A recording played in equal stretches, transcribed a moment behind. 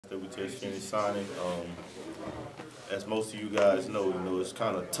that we just finished signing. As most of you guys know, it's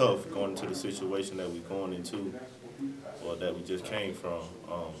kind of tough going into the situation that we're going into, or that we just came from.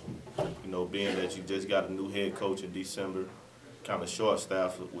 Being that you just got a new head coach in December, kind of short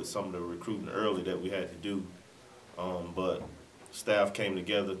staffed with some of the recruiting early that we had to do. But staff came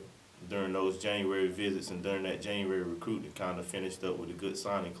together during those January visits and during that January recruiting, kind of finished up with a good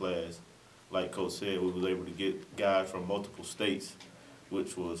signing class. Like Coach said, we was able to get guys from multiple states,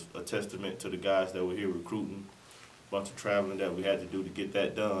 which was a testament to the guys that were here recruiting. A bunch of traveling that we had to do to get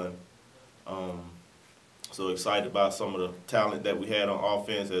that done. So excited about some of the talent that we had on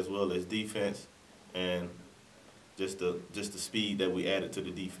offense as well as defense, and just the speed that we added to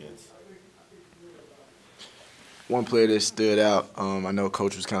the defense. One player that stood out, I know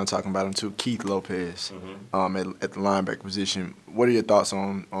Coach was kind of talking about him too, Keith Lopez, at the linebacker position. What are your thoughts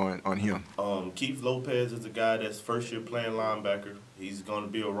on him? Keith Lopez is a guy that's first year playing linebacker. He's going to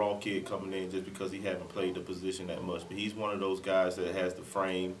be a raw kid coming in just because he hasn't played the position that much. But he's one of those guys that has the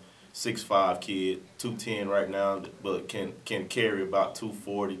frame, 6'5" kid, 210 right now, but can carry about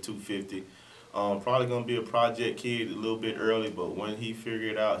 240, 250. Probably going to be a project kid a little bit early, but when he figure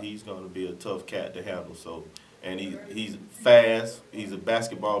it out, he's going to be a tough cat to handle. And he's fast. He's a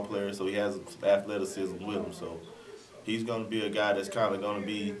basketball player, so he has athleticism with him. So he's going to be a guy that's kind of going to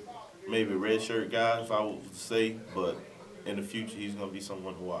be maybe a red shirt guy, if I would say, but in the future he's going to be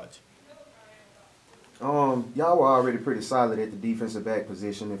someone to watch. Y'all were already pretty solid at the defensive back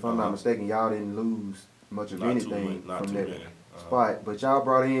position. If I'm not mistaken, y'all didn't lose much of anything from that spot. But y'all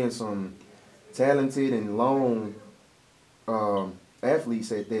brought in some talented and lone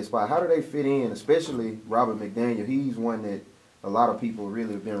athletes at that spot. How do they fit in, especially Robert McDaniel? He's one that a lot of people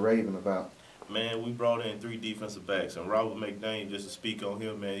really have been raving about. Man, we brought in 3 defensive backs, and Robert McDaniel, just to speak on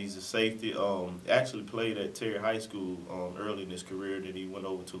him, man, he's a safety. Actually played at Terry High School early in his career. Then he went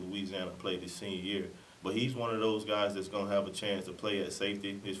over to Louisiana and played his senior year. But he's one of those guys that's going to have a chance to play at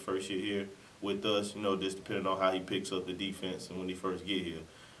safety his first year here with us, just depending on how he picks up the defense and when he first get here.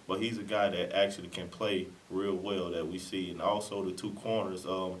 But he's a guy that actually can play real well that we see. And also the 2 corners,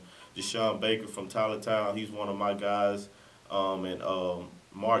 Deshaun Baker from Tylertown, he's one of my guys, and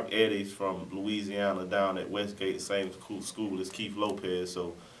Mark Eddy's from Louisiana down at Westgate, the same school as Keith Lopez.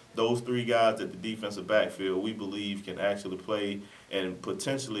 So those 3 guys at the defensive backfield, we believe can actually play and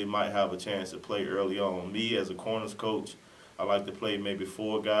potentially might have a chance to play early on. Me, as a corners coach, I like to play maybe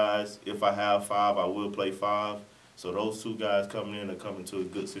 4 guys. If I have 5, I will play 5. So those 2 guys coming in are coming to a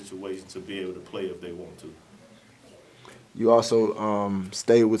good situation to be able to play if they want to. You also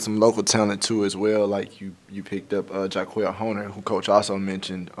stayed with some local talent too as well. Like you picked up Jaquel Honer, who Coach also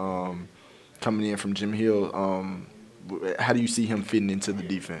mentioned, coming in from Jim Hill. How do you see him fitting into the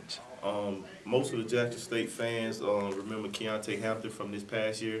defense? Most of the Jackson State fans remember Keontae Hampton from this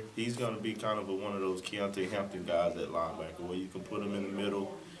past year. He's going to be kind of one of those Keontae Hampton guys at linebacker where you can put him in the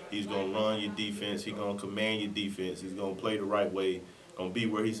middle. He's going to run your defense. He's going to command your defense. He's going to play the right way, going to be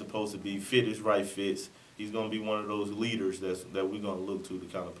where he's supposed to be, fit his right fits. He's going to be one of those leaders that we're going to look to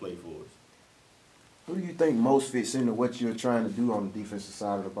kind of play for us. Who do you think most fits into what you're trying to do on the defensive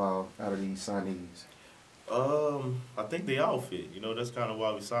side of the ball out of these signees? I think they all fit. That's kind of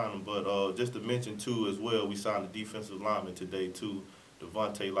why we signed them. But just to mention, too, as well, we signed a defensive lineman today, too.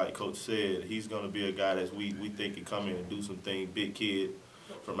 Devontae, like Coach said, he's going to be a guy that we think can come in and do some things, big kid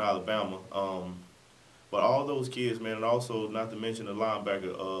from Alabama. But all those kids, man, and also not to mention the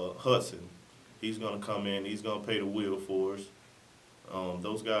linebacker, Hudson. He's going to come in. He's going to pay the wheel for us.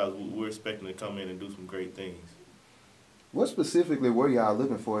 Those guys, we're expecting to come in and do some great things. What specifically were y'all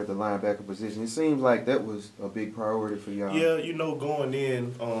looking for at the linebacker position? It seems like that was a big priority for y'all. Yeah, going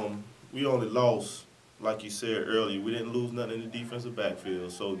in, we only lost, like you said earlier, we didn't lose nothing in the defensive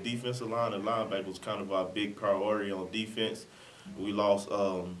backfield. So defensive line and linebacker was kind of our big priority on defense. We lost,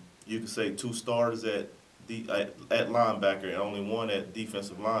 you could say, 2 starters at linebacker and only 1 at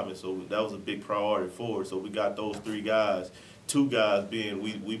defensive lineman. So that was a big priority for us. So we got those 3 guys. 2 guys being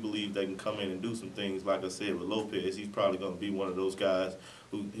we believe they can come in and do some things. Like I said, with Lopez, he's probably going to be one of those guys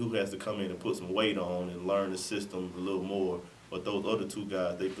who has to come in and put some weight on and learn the system a little more. But those other 2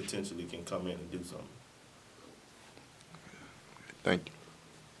 guys, they potentially can come in and do something. Thank you.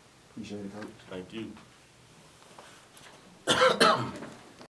 Appreciate it, Coach. Thank you.